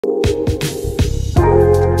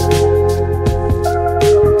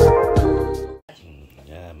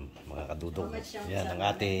dudong. Yan ang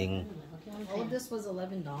ating... All of this was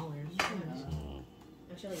 $11.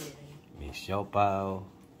 Actually, may siopaw.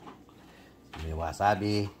 May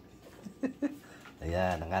wasabi.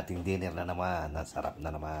 Ayan, ang ating dinner na naman. Nasarap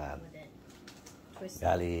na naman.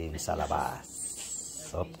 Galing sa labas.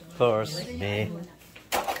 Of course, may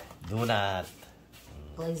donut.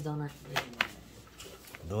 glazed donut.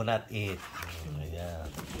 Donut eat. Ayan.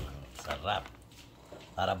 Sarap.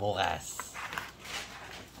 Para bukas.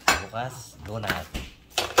 Bukas, donut.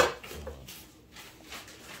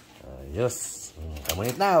 Ayos. Come on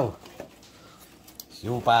it now.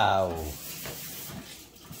 Siupaw.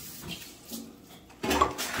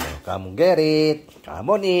 Come get it.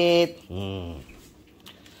 Come on it.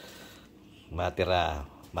 Matira.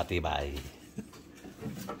 Matibay.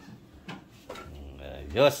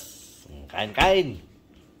 Ayos. Kain-kain.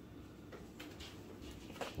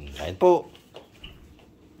 Kain po.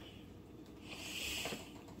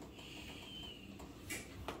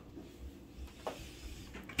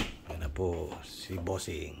 Yan na po si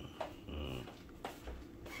Bossing.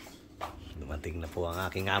 Dumating na po ang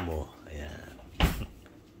aking amo. Ayan.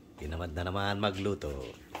 Tinamad na naman magluto.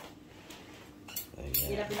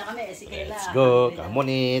 Ayan. Let's go. Come on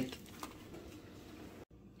it.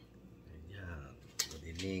 Ayan. Good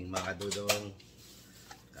evening mga dudong.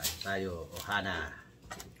 Kain tayo. Ohana.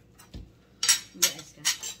 Yes, ka.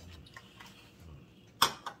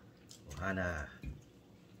 Ohana.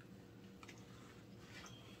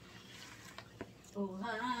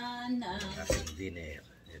 Ohana. Aking dinner.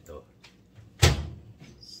 Ito.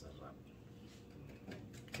 Sarap.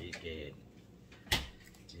 Chicken.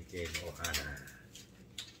 Chicken Ohana.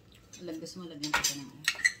 Gusto mo lagyan pa ng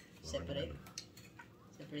separate?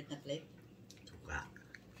 Separate na plate? Suka.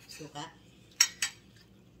 Suka?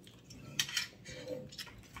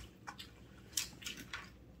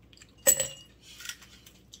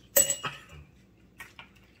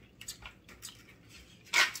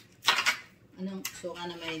 Anong suka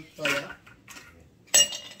na may toyo?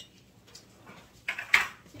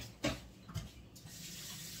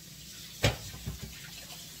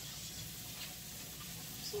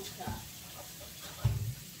 Suka.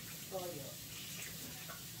 Toyo.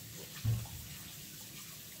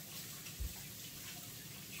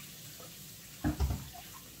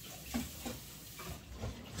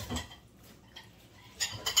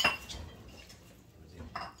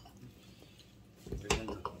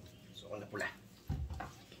 Suka na pula.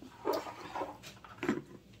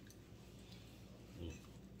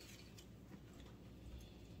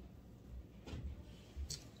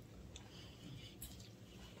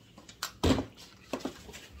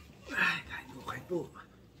 Kain po.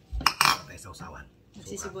 Patay sa usawan.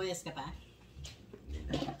 Nagsisibuyas ka pa? Hindi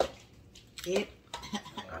na. Eat.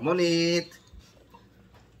 Come on it.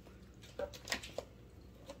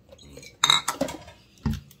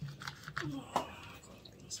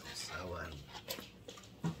 Konting sa usawan.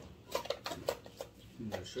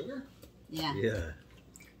 More sugar? Yeah. Yeah.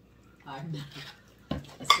 Hard.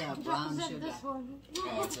 It's brown sugar.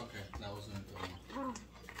 Oh, it's okay. That wasn't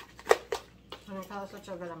Anong tao sa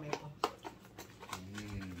chocolate ko?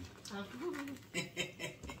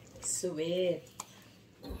 Sweet.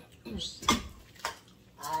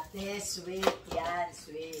 Ate, sweet yan.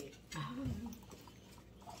 Sweet.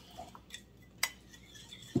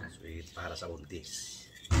 Sweet para sa untis.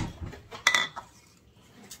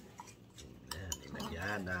 Ayan,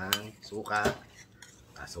 ilagyan ng suka,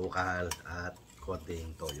 asukal, at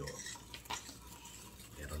konting toyo.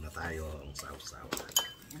 Meron na tayong sausawan.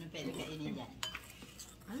 Ano pwede kainin dyan?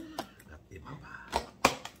 At iba pa.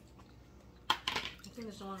 Kasi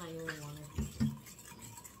gusto ko na yung one.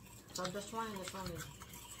 So this one is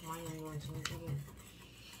mine and yours. So sige.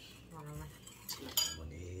 Wala na.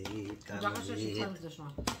 Kamunit, Baka siya she kamunit. cleansed this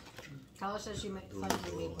one. Kala siya she cleansed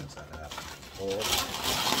the Dudong, bacon. ang sarap. Oh,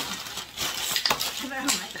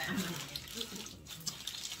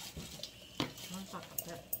 Ang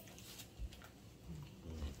sakit.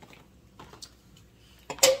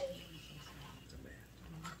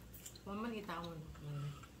 Waman itawan.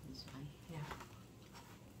 This one. Yeah.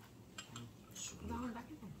 Dahon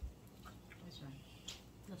bakit mo? This one.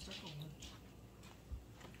 The circle one.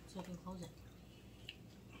 So I can close it.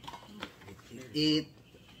 eat.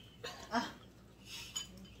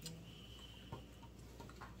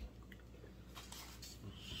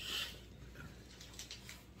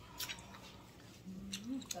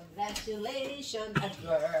 Congratulations, a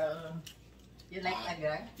girl. You like a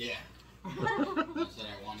girl? Yeah. That's what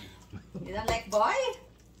I wanted. You don't like boy?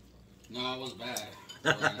 No, it was bad.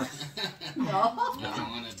 I No.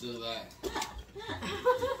 don't want to do that.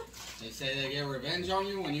 They say they get revenge on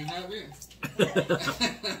you when you have it.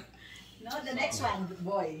 about the next one,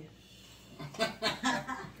 boy?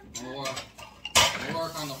 We'll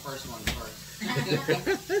work on the first one first.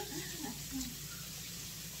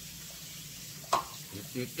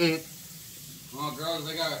 Eat. Oh, girls,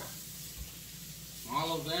 they got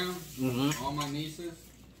all of them, Mm-hmm. all my nieces.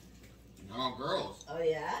 They're all girls. Oh,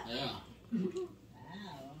 yeah? Yeah.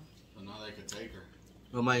 Wow. So now they could take her.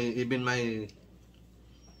 So even my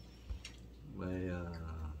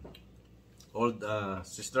old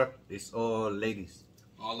sister is all ladies.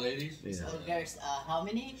 All ladies? Yeah. So, girls, how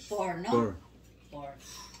many? 4, no? 4. 4.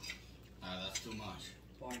 That's too much.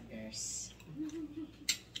 4 girls.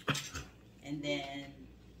 And then,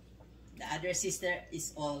 the other sister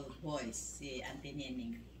is all boys. Si Auntie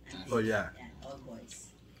Nining. Oh yeah. Yeah, all boys.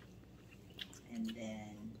 And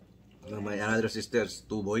then, My other sisters,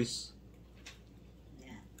 2 boys.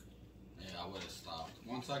 yeah. Yeah, I would have stopped.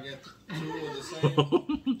 Once I get 2 of the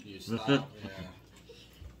same, you stop.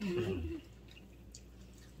 Yeah.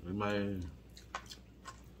 With my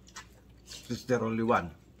sister, only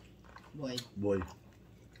 1 Boy. boy.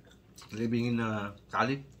 Living in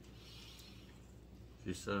Cali.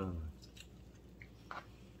 She's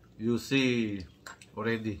you see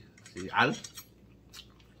already. See Al?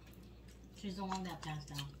 She's the one that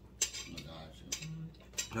passed out. Oh, gotcha.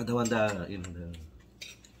 Not the one that The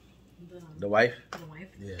the wife. wife.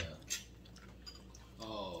 Yeah.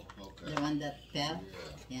 Oh, okay. The one that fell?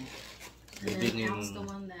 Yeah. Yeah. And Living then Al's in the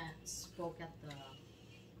one that spoke at the.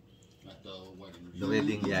 At the wedding. the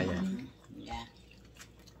wedding. Yeah. Yeah.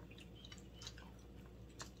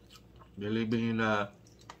 They're living in I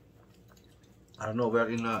don't know where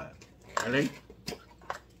in LA.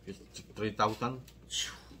 It's 3,000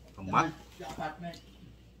 a month The apartment.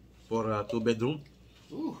 for 2 bedroom.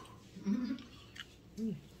 Ooh.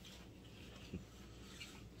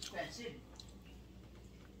 Expensive.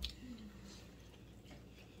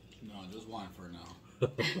 No, just 1 for now.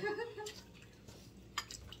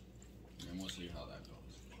 And we'll see how that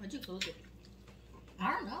goes. Why'd you close it?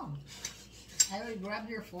 I don't know. I would grab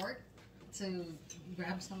your fork to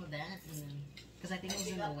grab some of that, and then because I think it was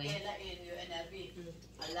in the way. In UNLV.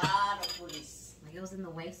 A lot of police. Like it was in the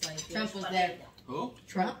way, so I Trump was there. Who?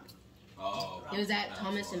 Trump. Oh. He was at that's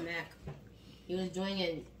Thomas and why. Mack. He was doing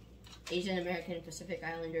an Asian American Pacific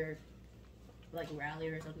Islander like rally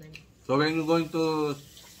or something. So when you going to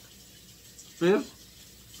Spears?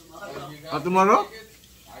 Tomorrow. You got Tomorrow? tickets?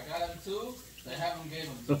 I got them too. They haven't gave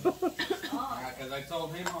them to me. Because I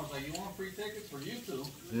told him, I was like, you want free tickets for you two?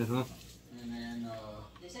 Uh-huh. And then,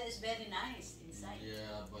 They said it's very nice inside.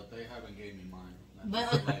 yeah, but they haven't gave me mine.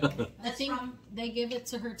 But I That's think from- they gave it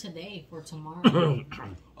to her today for tomorrow.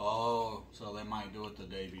 Oh, so they might do it the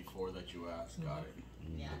day before that you asked. Got it.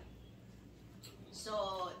 Yeah.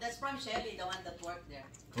 So that's from Shelly, the one that worked there.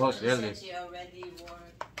 Oh, She Shelly. said she already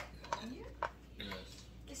worked 1 year. Yes.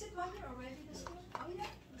 Is it 1 year already this year? Oh yeah.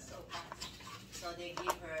 So fast. So they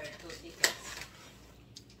give her 2 tickets.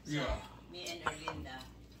 So Yeah. me and Erlinda.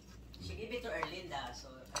 She gave it to Erlinda, so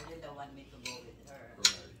Erlinda want me to go with her.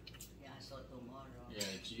 Correct. Yeah, so tomorrow.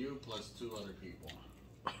 Yeah, it's you plus 2 other people.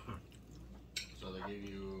 So they give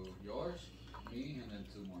you yours, me, and then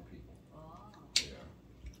 2 more people. Oh. Yeah.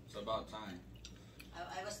 It's about time.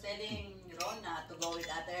 I was telling Rona to go with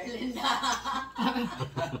Ate Erlinda.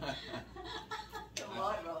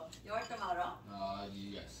 Tomorrow. You work tomorrow?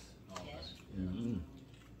 Yes. All Yes. day. Mm.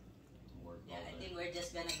 Work Yeah, all I day. think we're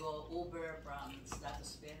just gonna go Uber from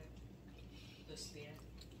Stratosphere to Sphere.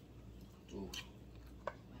 Ooh.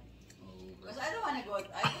 Because I don't wanna go,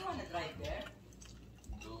 I don't wanna drive there.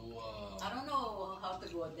 Do, I don't know how to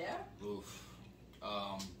go there. oof.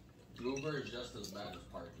 Uber is just as bad as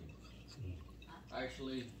parking.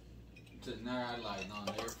 Actually, no, I lied. No,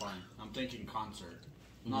 you're fine. I'm thinking concert.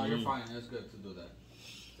 No, you're fine. It's good to do that.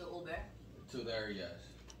 To Uber. To there, yes.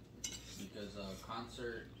 Because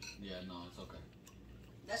concert, yeah, no, it's okay.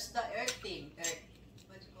 That's the Earth thing. Earth.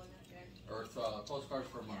 What do you call that? Earth? Earth postcards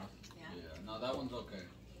per month. Yeah. No, that one's okay.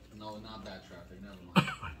 No, not that traffic. Never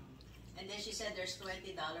mind. And then she said there's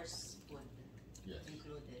 $20 food Yes.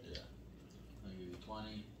 included. Yeah. I give you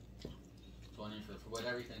 20 for what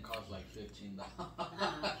everything costs like $15.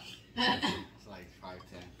 It's like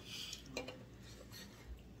 5-10.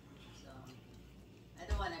 So I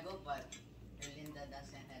don't wanna go, but Erlinda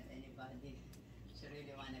doesn't have anybody. She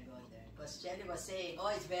really wanna go there. Because Shelly was saying, oh,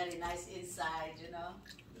 it's very nice inside, you know.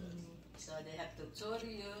 So they have to tour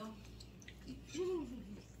you. So,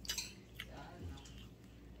 I don't know.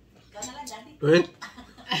 Ikaw na lang, Daddy. Wait.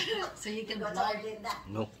 So you can Go to vlog. Erlinda.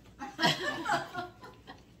 No.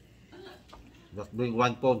 Just bring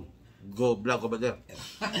 1 phone. Go vlog over there.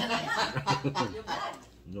 You vlog.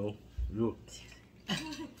 No. You.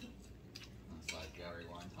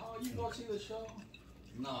 when you go see the show?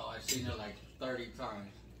 No, I've seen it like 30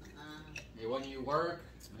 times. Yeah, when you work,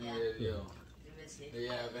 Yeah. you know, You will see.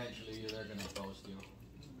 yeah, eventually they're gonna post you.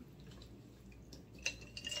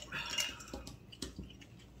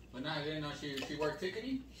 But now, you know, she worked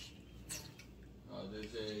ticketing.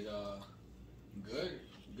 Is it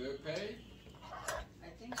good pay? I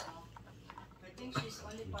think so. I think she's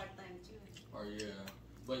only part-time too. Or yeah,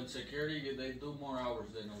 but in security they do more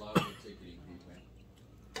hours than a lot of the ticketing people.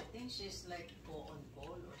 I think she's like on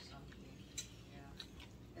call or something. Yeah.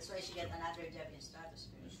 That's why she got another job in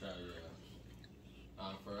Stratosphere. It's that,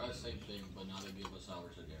 yeah. For us, same thing, but now they give us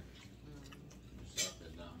hours again. It's up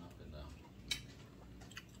and down, up and down.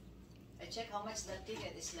 I check how much that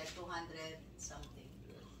ticket is, like 200 something.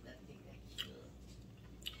 Yeah. That ticket.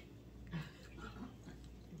 Yeah.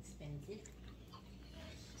 Expensive.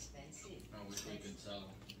 Expensive. I wish we could sell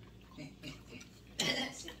them.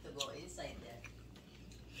 Expensive to go inside there.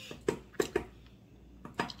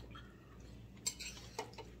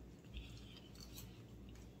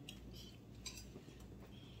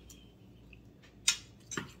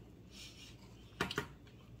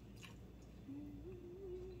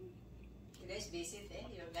 You guys busy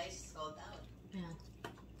then? Your guys sold out. Yeah.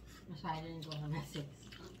 That's why I didn't go on Essex.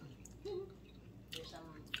 There's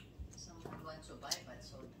someone wants to buy but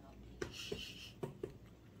sold out.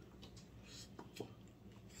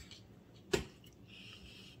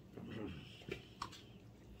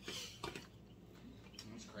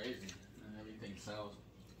 It's crazy, and everything sells.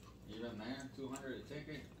 Even there, 200 a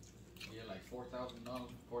ticket. You get like $4,000,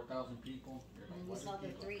 4,000 people. You're like, And we why do saw the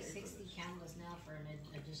people pay for 360 this? cameras now for an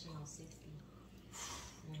additional 60.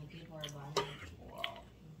 And people are buying it. Wow.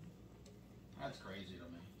 That's crazy to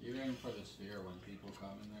me. Even for the Sphere, when people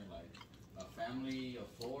come in there, like a family of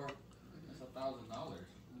 4, that's $1,000.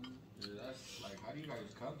 Dude, that's like, how do you guys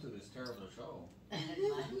come to this terrible show? I'm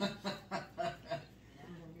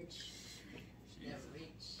rich. They're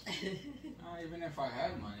rich. Even if I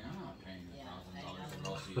had money, I'm not paying Yeah, $1,000 to I go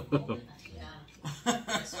know. see a movie. Yeah.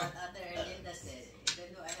 That's what other Linda said.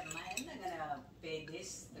 Even though I have money, I'm not gonna pay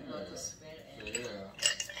this to go to Sphere. And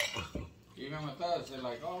Yeah. Even with us, they're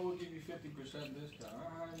like, oh, we'll give you 50% discount.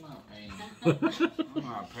 I'm not paying. I'm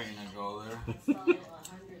not paying to go there. It's probably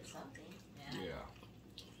 100 something. yeah, Yeah.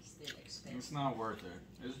 still expensive. It's not worth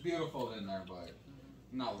it. It's beautiful in there, but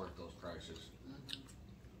not worth those prices. Yeah.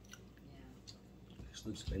 It's too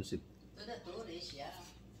expensive. To the tourists, yeah.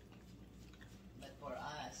 But for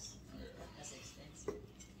us, Yeah. that's expensive.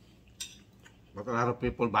 But a lot of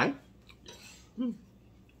people buy. Well,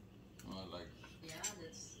 like Yeah,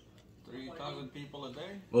 that's 3,000 people a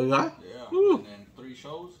day. Oh yeah. Yeah. Woo. And then 3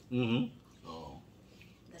 shows. Mm-hmm. So,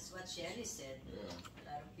 that's what Shelly said. yeah. A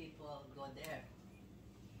lot of people go there.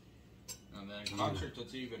 And then concerts,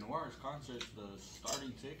 it's even worse. Concerts, the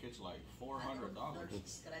starting ticket's like $400. Don't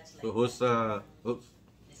scratch like So who's that.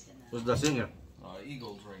 It's gonna- who's the singer?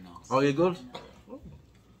 Eagles right now. Oh, Eagles.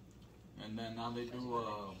 And then now they do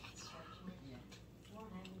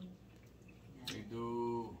they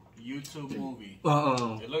do YouTube movie.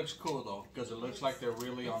 It looks cool though, because it looks like they're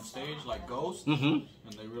really on stage, like ghosts, Mm-hmm.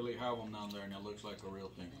 and they really have them down there, and it looks like a real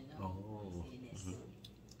thing. I know. Oh. Ines.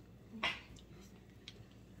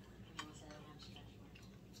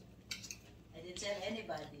 I didn't tell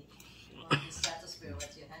anybody on the stratosphere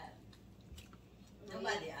what you have.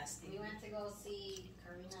 Nobody asked We me. went to go see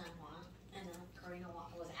Karina and Juan, and Karina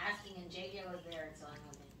was asking, and JJ was there, so I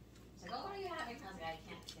went in. She's like, "Oh, what are you having?" I was like, "I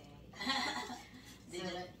can't say." Did, So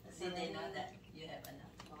you, that- so did they then know we- that you have enough?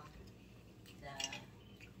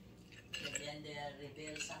 The gender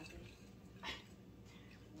reveal something? Yeah.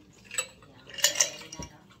 Karina,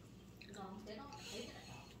 no? No, they don't. They didn't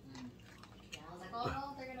know. Mm. Yeah, I was like, "Oh no,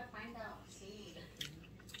 they're gonna find out soon."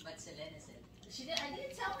 But Selena said. She did. I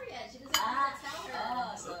didn't tell her yet. She doesn't want to tell her.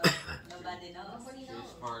 Oh, so nobody knows. Nobody She's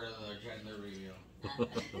knows. part of the gender reveal.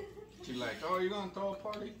 She's like, oh, you gonna throw a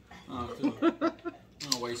party? Oh, dude, I'm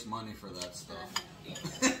gonna waste money for that stuff.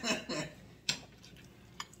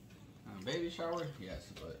 Baby shower? Yes,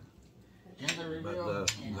 but gender reveal?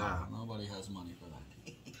 But, no, nah. nobody has money for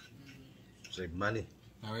that. Save money.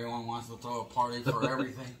 Everyone wants to throw a party for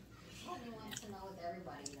everything. She wants to know with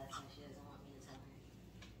everybody. That's why she doesn't want me to tell her.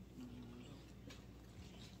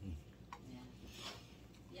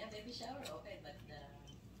 Yeah, baby shower, okay, but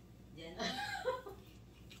gender.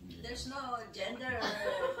 There's no gender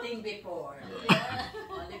thing before. Yeah.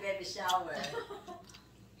 Only baby shower.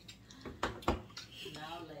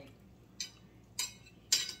 Now, like,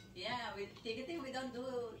 yeah, we think we don't do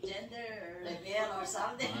gender reveal or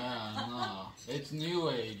something. Yeah, no. It's new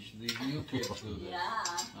age. These new kids do this.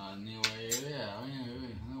 Yeah. New age. Yeah,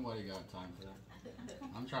 nobody got time for that.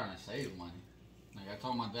 I'm trying to save money. Like I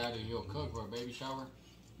told my dad he'll cook for a baby shower.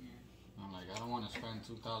 Yeah. I'm like, I don't want to spend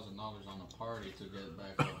 $2,000 on a party to get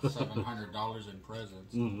back $700 in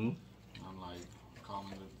presents. Mm-hmm. I'm like, call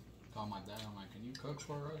my dad. I'm like, can you cook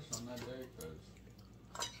for us on that day?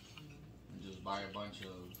 Cause and just buy a bunch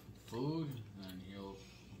of food and he'll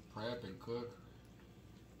prep and cook.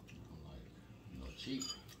 I'm like, cheap.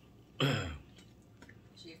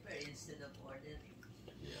 Cheaper instead of order.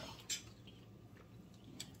 Yeah.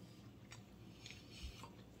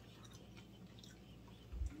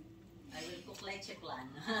 I will cook like chiplan.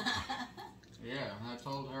 Yeah, and I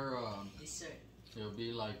told her Dessert. it'll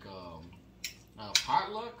be like a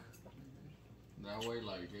potluck. That way,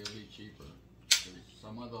 like, it'll be cheaper. 'Cause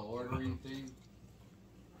some of the ordering thing.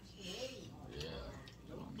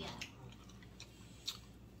 Yeah.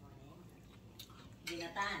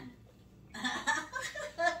 Ginatan.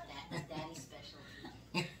 That's daddy's special.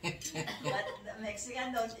 But the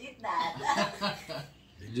Mexican don't eat that.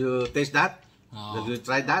 Did you taste that? Oh. Did you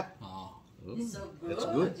try that? Oh. It's so good. That's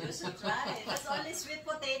good. You should try it. It's only sweet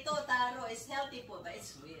potato, taro. It's healthy food, but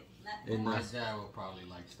it's sweet. Not And, My dad will probably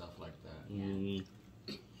like stuff like that. Mm,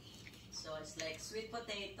 So it's like sweet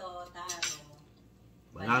potato, taro,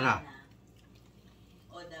 banana.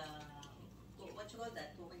 or the what you call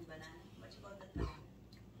that? Cooking banana. What you call that?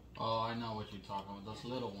 Oh, I know what you're talking about. This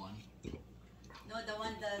little one. No, the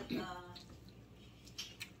one that I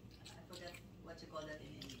forgot what you call that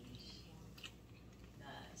in English.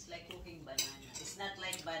 It's like cooking banana. It's not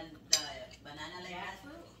like the banana like that.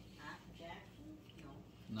 Jackfruit? Huh? Jackfruit?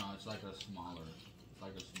 No, No, it's like a smaller. It's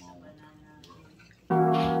like a small one. banana.